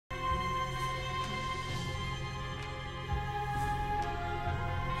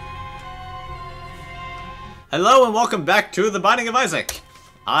Hello and welcome back to The Binding of Isaac.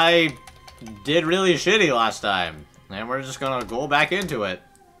 I did really shitty last time, and we're just gonna go back into it.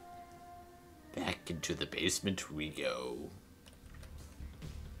 Back into the basement we go.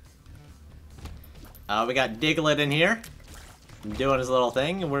 We got Diglett in here, doing his little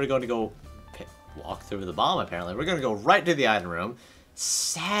thing, and we're going to go walk through the bomb, apparently. We're going to go right to the item room.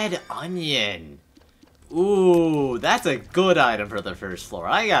 Sad Onion. Ooh, that's a good item for the first floor.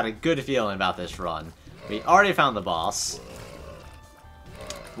 I got a good feeling about this run. We already found the boss.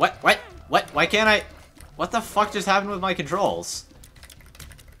 What? Why can't I? What the fuck just happened with my controls?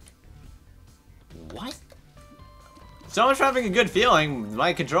 What? So much for having a good feeling.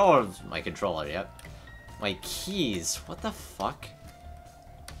 My controller, yep. My keys. What the fuck?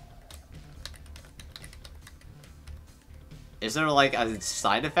 Is there like a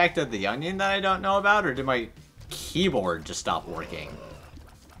side effect of the onion that I don't know about, or did my keyboard just stop working?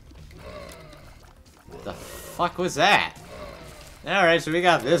 What the fuck was that? Alright, so we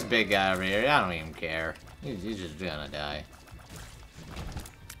got this big guy over here. I don't even care. He's just gonna die.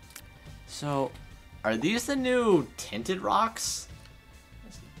 So, are these the new tinted rocks?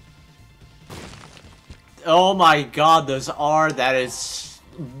 Oh my god, those are. That is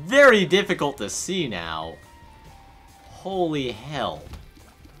very difficult to see now. Holy hell.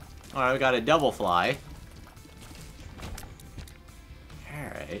 Alright, we got a double fly.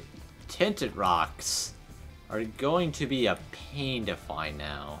 Alright. Tinted rocks are going to be a pain to find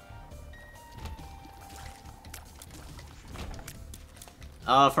now.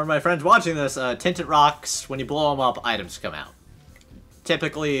 For my friends watching this, tinted rocks, when you blow them up, items come out.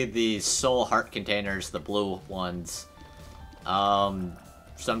 Typically, the soul heart containers, the blue ones.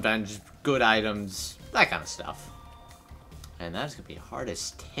 Sometimes good items, that kind of stuff. And that's gonna be hard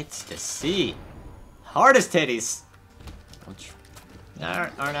as tits to see. Hard as titties! Which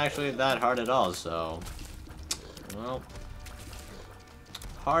aren't actually that hard at all, so... Well...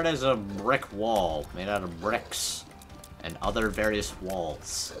 Hard as a brick wall, made out of bricks. And other various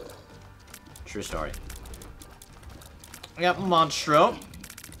walls. True story. I got Monstro.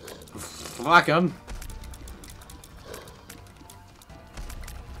 Fuck him.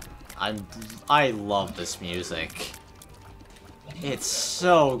 I love this music. It's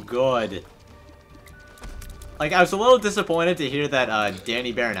so good. Like, I was a little disappointed to hear that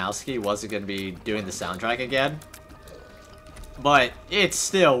Danny Baranowski wasn't going to be doing the soundtrack again. But it's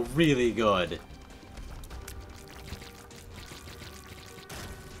still really good.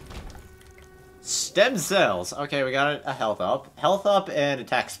 Stem cells. Okay, we got a health up. Health up and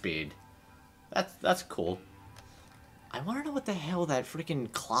attack speed. That's cool. I want to know what the hell that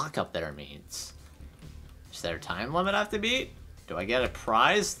freaking clock up there means. Is there a time limit I have to beat? Do I get a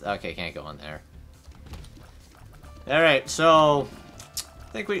prize? Okay, can't go in there. Alright, so...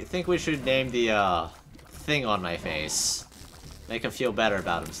 think we should name the, thing on my face. Make him feel better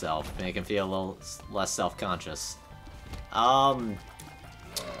about himself. Make him feel a little less self-conscious. How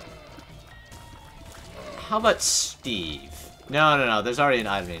about Steve? No, there's already an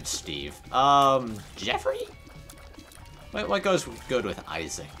item named Steve. Jeffrey? What goes good with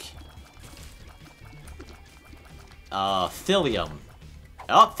Isaac? Philium.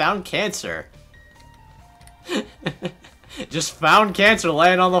 Oh, found cancer. Just found cancer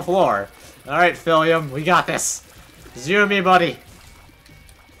laying on the floor. Alright, Philium, we got this. It's you and me, buddy.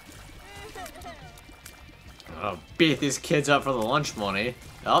 I'll beat these kids up for the lunch money.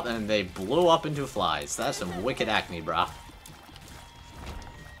 Oh, and they blew up into flies. That's some wicked acne, brah.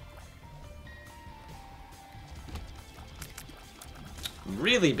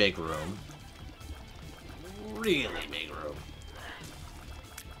 Really big room. Really big room.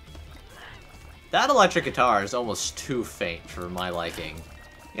 That electric guitar is almost too faint for my liking.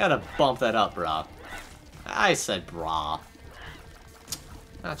 You gotta bump that up, brah. I said brah.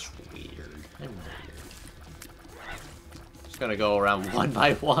 That's weird. I'm weird. Just gonna go around one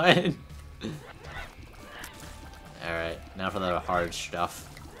by one. Alright, now for the hard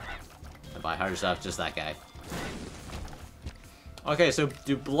stuff. And by hard stuff, just that guy. Okay, so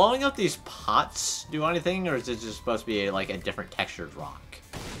do blowing up these pots do anything, or is it just supposed to be like a different textured rock?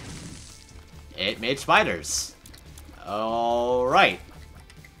 It made spiders. Alright.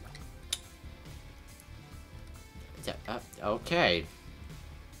 Okay.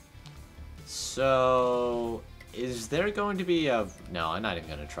 So, is there going to be a... No, I'm not even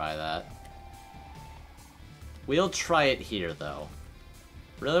going to try that. We'll try it here, though.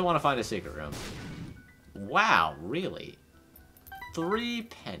 Really want to find a secret room. Wow, really? 3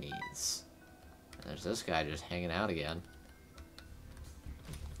 pennies. And there's this guy just hanging out again.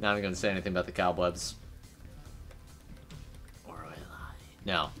 Not even going to say anything about the cobwebs. Or will I?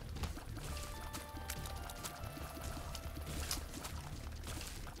 No.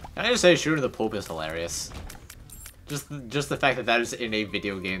 Can I just say shooting the poop is hilarious? Just the fact that that is in a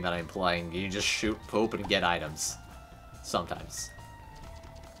video game that I'm playing. You just shoot poop and get items. Sometimes.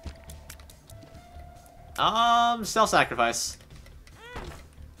 Self-sacrifice.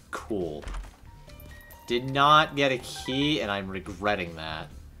 Cool. Did not get a key, and I'm regretting that.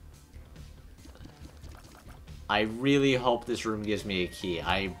 I really hope this room gives me a key.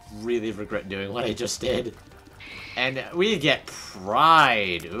 I really regret doing what I just did. And we get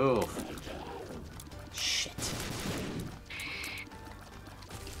pride. Ooh. Shit.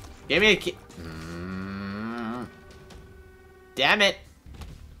 Give me a key. Damn it.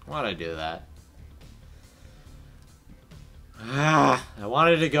 Why'd I do that? I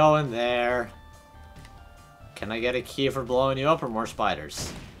wanted to go in there. Can I get a key for blowing you up or more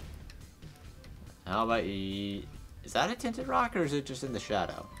spiders? How about you... Is that a tinted rock or is it just in the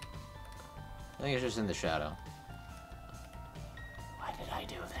shadow? I think it's just in the shadow. Why did I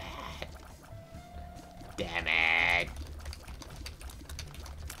do that? Damn it.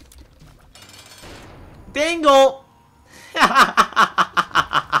 Dingle!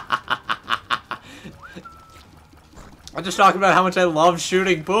 I'm just talking about how much I love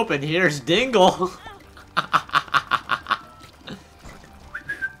shooting poop, and here's Dingle.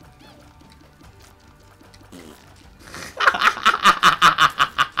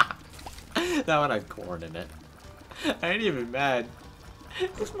 That one had corn in it. I ain't even mad.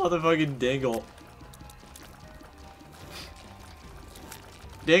 This motherfucking Dingle.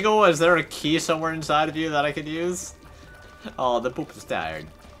 Dingle, is there a key somewhere inside of you that I could use? Oh, the poop is tired.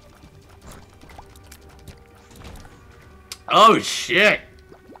 Oh, shit!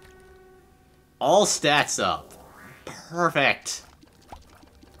 All stats up. Perfect.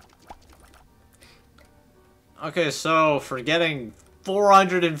 Okay, so for getting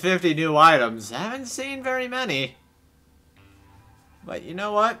 450 new items, I haven't seen very many. But you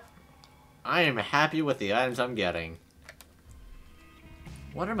know what? I am happy with the items I'm getting.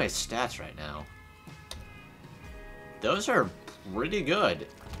 What are my stats right now? Those are pretty good.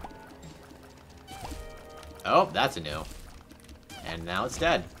 Oh, that's a new. And now it's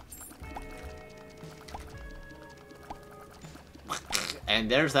dead. And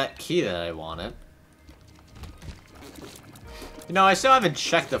there's that key that I wanted. You know, I still haven't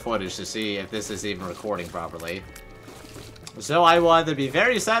checked the footage to see if this is even recording properly. So I will either be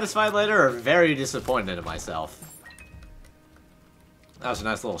very satisfied later or very disappointed in myself. That was a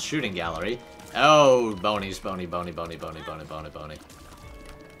nice little shooting gallery. Oh, bonies, bony, bony, bony, bony, bony, bony, bony.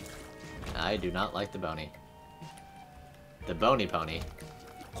 I do not like the bony. The bony pony.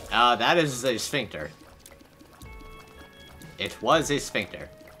 That is a sphincter. It was a sphincter.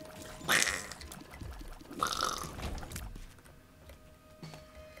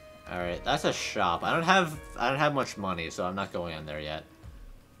 Alright, that's a shop. I don't have much money, so I'm not going in there yet.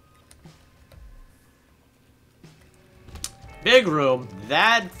 Big room.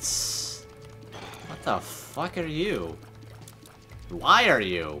 That's... What the fuck are you? Why are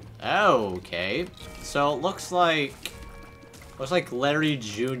you? Oh, okay. So it looks like Larry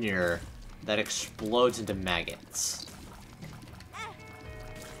Jr. that explodes into maggots.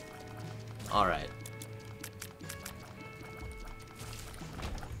 Alright.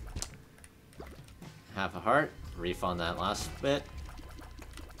 Half a heart. Refund that last bit.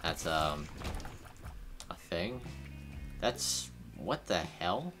 That's, a thing. That's... What the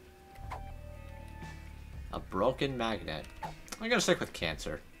hell? A broken magnet. I'm gonna stick with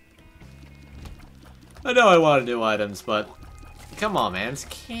cancer. I know I want to do items, but... Come on, man. It's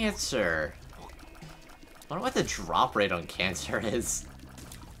cancer. I wonder what the drop rate on cancer is.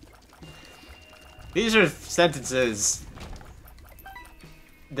 These are sentences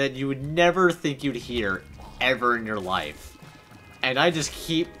that you would never think you'd hear ever in your life. And I just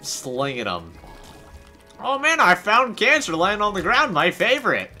keep slinging them. Oh man, I found cancer laying on the ground, my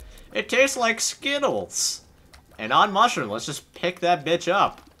favorite. It tastes like Skittles. And on mushroom, let's just pick that bitch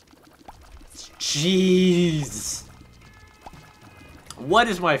up. Jeez. What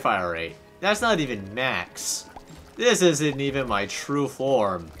is my fire rate? That's not even max. This isn't even my true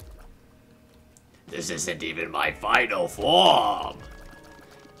form. This isn't even my final form.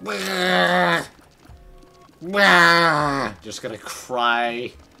 Just gonna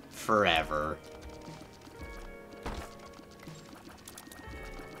cry forever.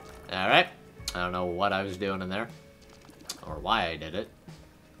 Alright. I don't know what I was doing in there. Or why I did it.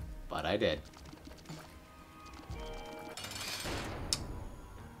 But I did.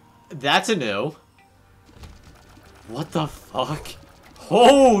 That's a no. What the fuck?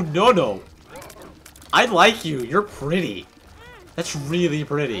 Oh, no. I like you. You're pretty. That's really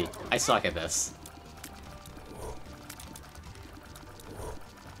pretty. I suck at this.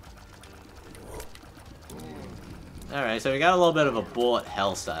 Alright, so we got a little bit of a bullet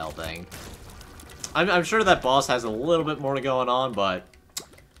hell style thing. I'm sure that boss has a little bit more going on, but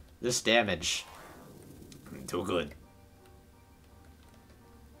this damage, too good.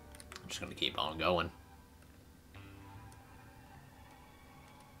 I'm just gonna keep on going.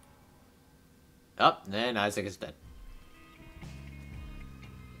 Oh, and Isaac is dead.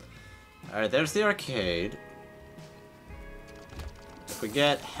 Alright, there's the arcade. If we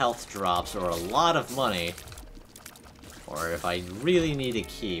get health drops or a lot of money, or if I really need a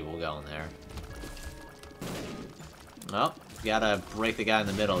key, we'll go in there. Oh, gotta break the guy in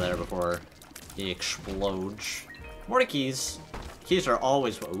the middle there before he explodes. More keys. Keys are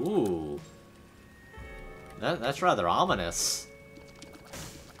always... Ooh. That's rather ominous.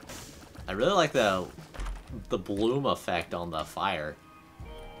 I really like the bloom effect on the fire.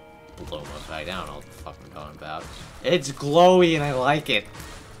 Bloom effect, I don't know what the fuck I'm talking about. It's glowy and I like it.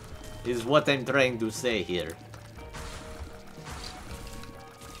 Is what I'm trying to say here.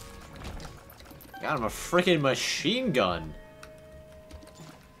 Got him a freaking machine gun.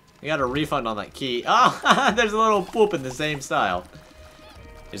 You got a refund on that key. Oh, there's a little poop in the same style.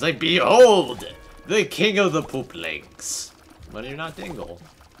 He's like, behold, the king of the poop legs. But you're not Dingle.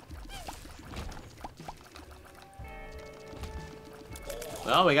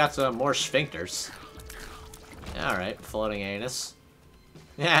 Well, we got some more sphincters. Alright, floating anus.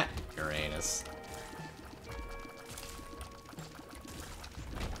 Yeah, Uranus.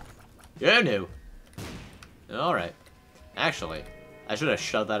 Yeah, new. Alright. Actually, I should have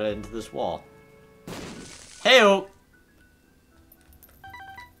shoved that into this wall. Hey-o!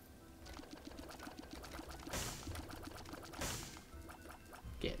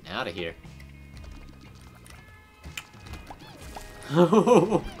 Getting out of here.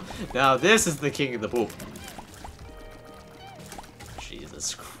 Now this is the king of the poop.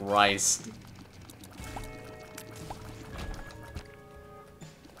 Jesus Christ.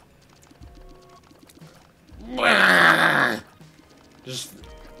 Just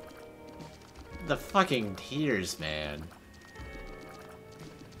the fucking tears, man.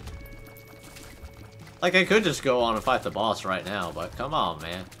 Like, I could just go on and fight the boss right now, but come on,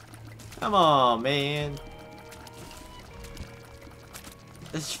 man. Come on, man.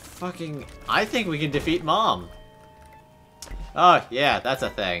 This fucking... I think we can defeat Mom. Oh, yeah, that's a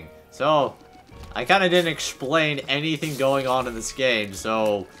thing. So, I kind of didn't explain anything going on in this game,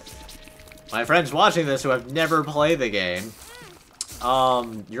 so... My friends watching this who have never played the game,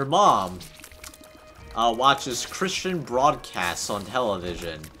 your mom watches Christian broadcasts on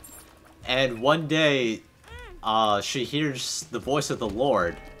television, and one day she hears the voice of the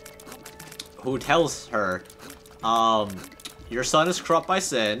Lord, who tells her, your son is corrupt by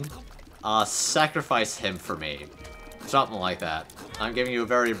sin, sacrifice him for me. Something like that. I'm giving you a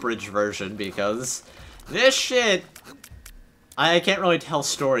very abridged version because this shit... I can't really tell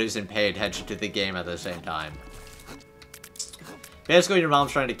stories and pay attention to the game at the same time. Basically, your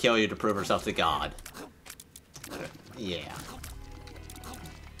mom's trying to kill you to prove herself to God. Yeah.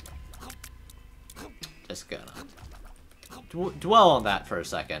 Just gonna dwell on that for a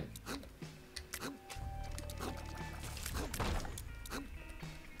second.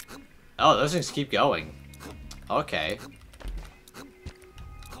 Oh, those things keep going. Okay.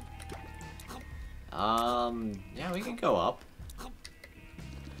 Yeah, we can go up.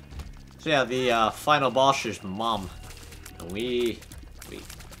 So yeah, the final boss is Mom. And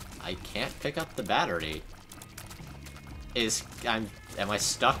I can't pick up the battery. Am I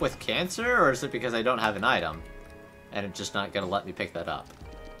stuck with cancer, or is it because I don't have an item? And it's just not gonna let me pick that up?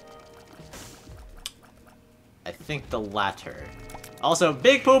 I think the latter. Also,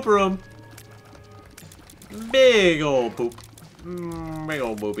 big poop room! Big old poop. Big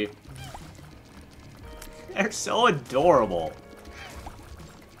old boopy. They're so adorable.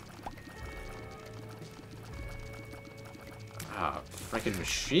 Ah, freaking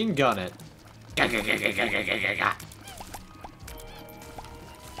machine gun it.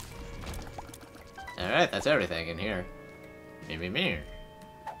 Alright, that's everything in here. Me.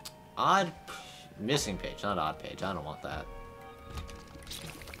 Odd... Missing page, not odd page. I don't want that.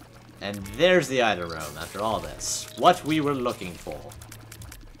 And there's the item room after all this. What we were looking for.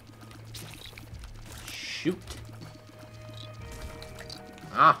 Shoot.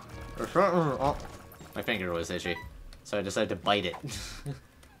 Ah! Oh, my finger was itchy, so I decided to bite it.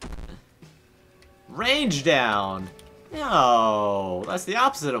 Range down! No! That's the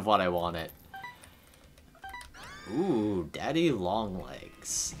opposite of what I wanted. Ooh, Daddy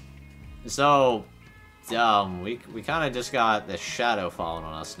Longlegs. So, we kind of just got the shadow falling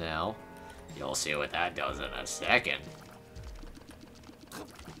on us now. You'll see what that does in a second.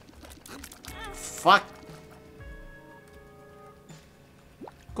 Fuck!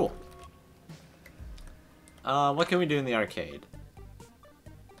 What can we do in the arcade?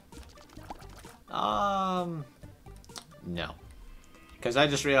 No. Because I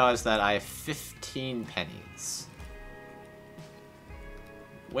just realized that I have 15 pennies.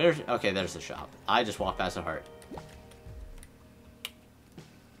 Where's... Okay, there's the shop. I just walked past a heart.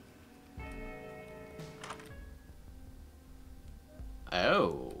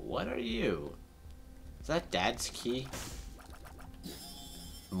 Oh, what are you? Is that Dad's key?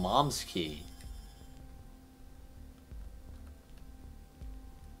 Mom's key.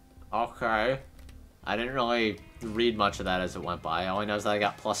 Okay. I didn't really read much of that as it went by. All I know is that I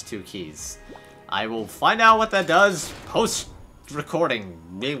got +2 keys. I will find out what that does post-recording.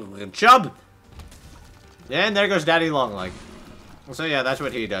 Chub! And there goes Daddy Longleg. So yeah, that's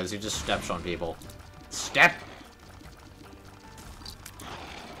what he does. He just steps on people. Step!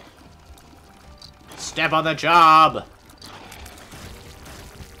 Step on the job!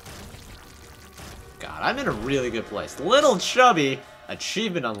 God, I'm in a really good place. Little Chubby!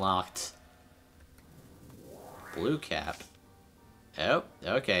 Achievement unlocked. Blue cap. Oh,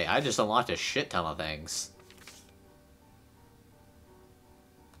 okay. I just unlocked a shit ton of things.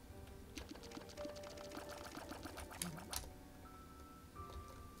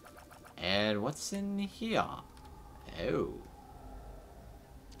 And what's in here? Oh.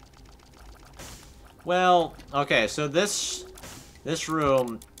 Well, okay, so this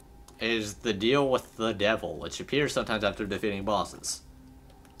room is the deal with the devil, which appears sometimes after defeating bosses.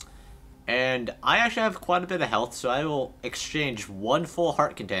 And I actually have quite a bit of health, so I will exchange 1 full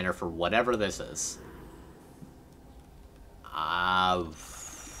heart container for whatever this is. I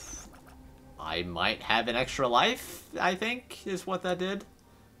might have an extra life, I think, is what that did.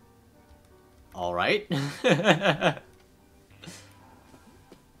 Alright.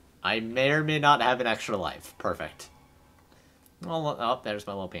 I may or may not have an extra life. Perfect. Well, oh, there's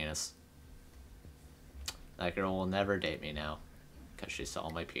my little penis. That girl will never date me now. Because she saw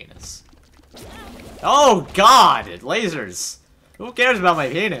my penis. Oh, God! Lasers! Who cares about my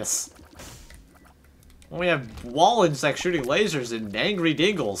penis? We have wall insects shooting lasers and angry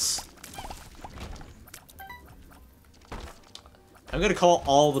dingles. I'm gonna call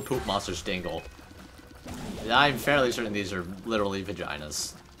all the poop monsters dingle. I'm fairly certain these are literally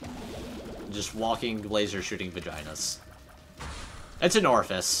vaginas. Just walking laser shooting vaginas. It's an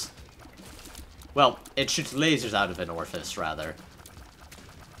orifice. Well, it shoots lasers out of an orifice, rather.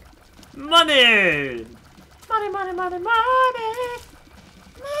 Money! Money, money, money, money!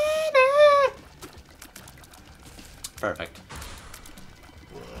 Money! Perfect.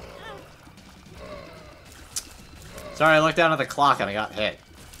 Sorry, I looked down at the clock and I got hit.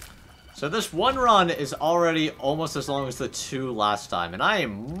 So this one run is already almost as long as the 2 last time, and I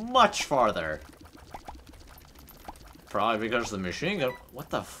am much farther. Probably because of the machine gun. What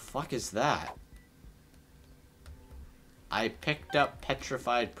the fuck is that? I picked up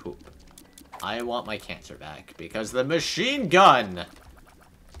petrified poop. I want my cancer back, because the machine gun!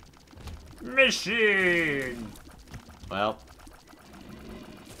 Machine! Well.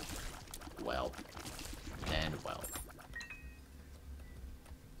 Well. And well.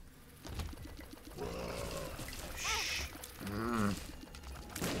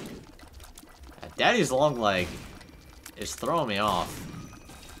 Daddy's long leg is throwing me off.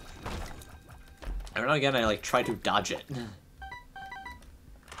 Every now and again, I like try to dodge it.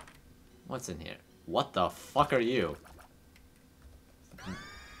 What's in here? What the fuck are you?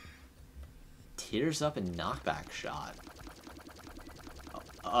 Tears up and knockback shot.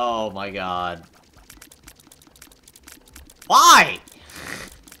 Oh my god. Why?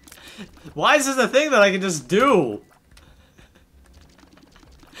 Why is this a thing that I can just do?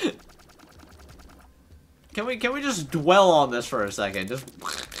 Can we just dwell on this for a second? Just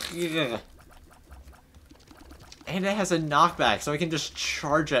and it has a knockback, so I can just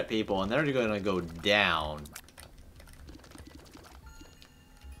charge at people, and they're gonna go down.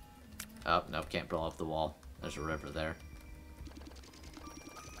 Oh, nope, can't blow up the wall. There's a river there.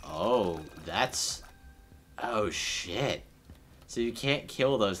 Oh, that's... Oh, shit. So you can't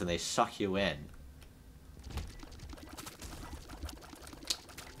kill those, and they suck you in.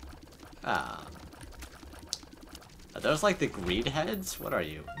 Ah. Are those like the greed heads? What are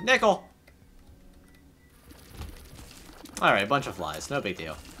you? Nickel! Alright, a bunch of flies. No big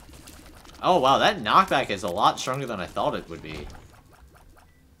deal. Oh, wow, that knockback is a lot stronger than I thought it would be.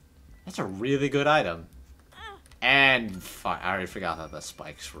 That's a really good item. And I already forgot that the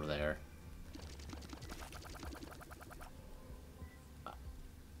spikes were there.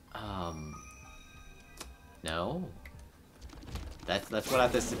 No. That's what I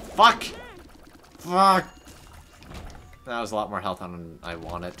have to say. Fuck! Fuck! That was a lot more health than I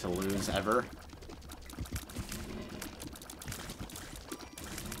wanted to lose ever.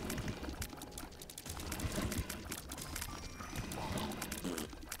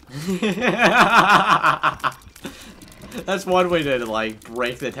 That's one way to, like,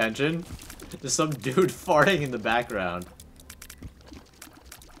 break the tension. There's some dude farting in the background.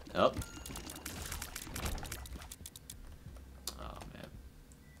 Oh. Oh, man.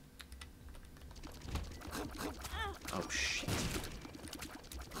 Oh, shit.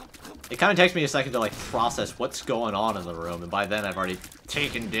 It kind of takes me a second to, like, process what's going on in the room, and by then I've already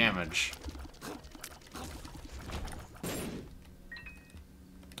taken damage.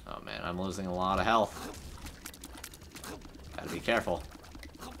 Oh, man, I'm losing a lot of health. Gotta be careful.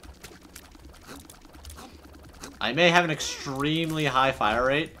 I may have an extremely high fire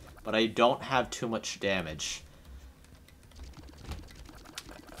rate, but I don't have too much damage.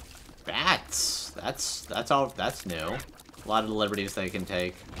 Bats! That's all. That's new. A lot of liberties they can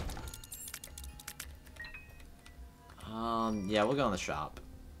take. Yeah, we'll go in the shop.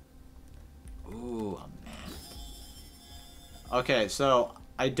 Ooh, a map. Okay, so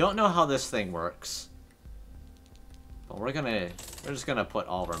I don't know how this thing works, but we're just gonna put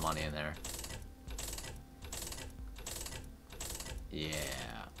all of our money in there. Yeah.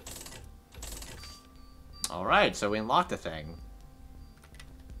 Alright, so we unlocked the thing.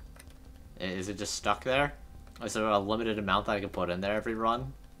 Is it just stuck there? Is there a limited amount that I can put in there every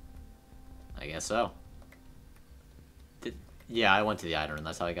run? I guess so. Yeah, I went to the item room.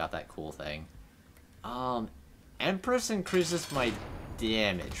 That's how I got that cool thing. Empress increases my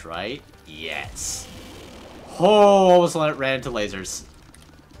damage, right? Yes. Oh, almost ran into lasers.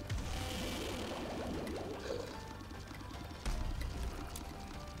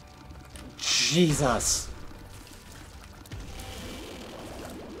 Jesus.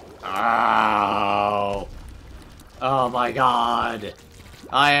 Oh. Oh my god.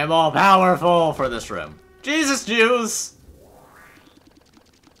 I am all powerful for this room. Jesus Jews.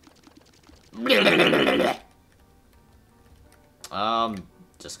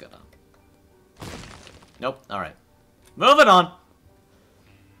 Just gonna... Nope, alright. Moving on!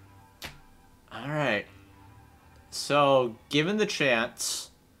 Alright. So, given the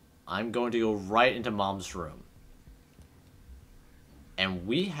chance, I'm going to go right into Mom's room. And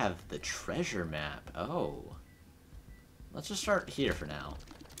we have the treasure map. Oh. Let's just start here for now.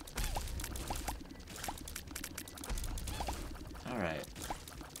 Alright.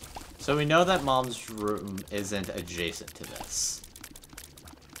 So we know that Mom's room isn't adjacent to this.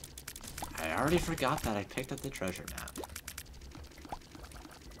 I already forgot that I picked up the treasure map.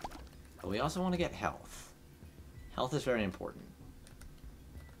 But we also want to get health. Health is very important.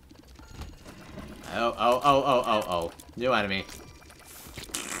 Oh. New enemy.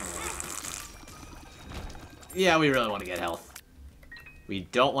 Yeah, we really want to get health. We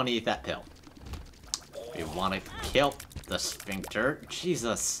don't want to eat that pill. We want to kill the sphincter.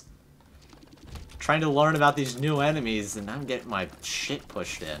 Jesus. Trying to learn about these new enemies, and I'm getting my shit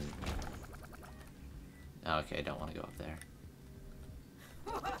pushed in. Okay, don't want to go up there.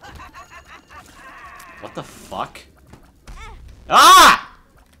 What the fuck? Ah!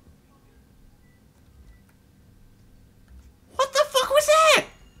 What the fuck was that?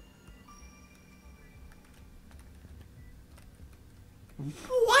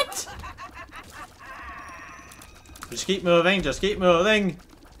 What? Just keep moving, just keep moving.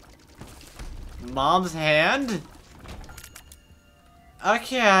 Mom's hand?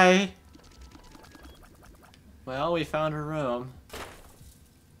 Okay. Well, we found her room.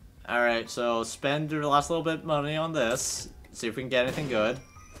 Alright, so spend your last little bit of money on this. See if we can get anything good.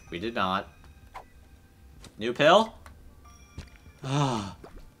 We did not. New pill? Ah.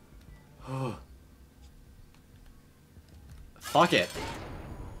 Fuck it.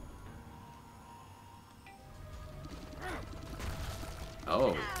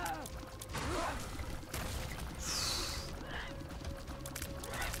 Oh.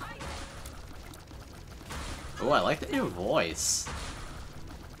 Oh, I like the new voice.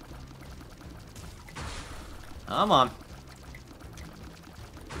 Come on.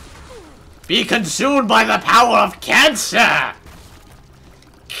 Be consumed by the power of cancer!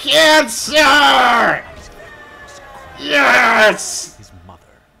 Cancer! Yes! His mother,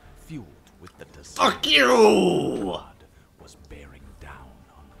 fueled with the desire. Fuck you! God was bearing down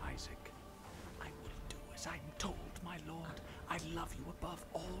on Isaac. I will do as I'm told, my lord. I love you above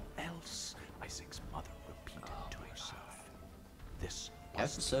all else. Isaac's mother repeated to herself. This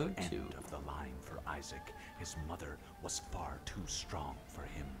was Episode the 2. end of the line for Isaac. His mother was far too strong for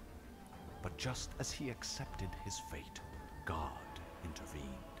him. But just as he accepted his fate, God intervened,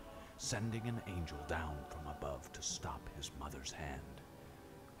 sending an angel down from above to stop his mother's hand.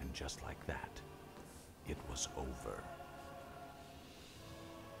 And just like that, it was over.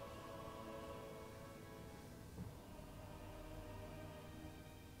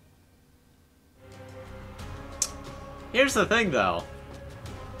 Here's the thing, though.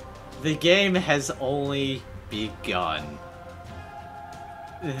 The game has only begun.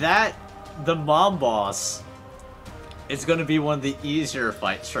 The mom boss is going to be one of the easier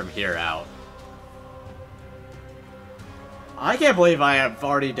fights from here out. I can't believe I have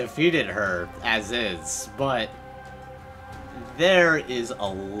already defeated her as is, but there is a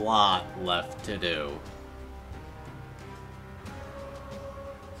lot left to do.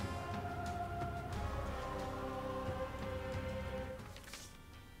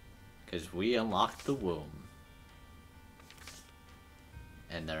 Because we unlocked the womb.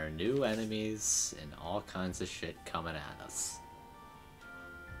 And there are new enemies and all kinds of shit coming at us.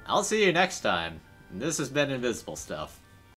 I'll see you next time. This has been Invisible Stuff.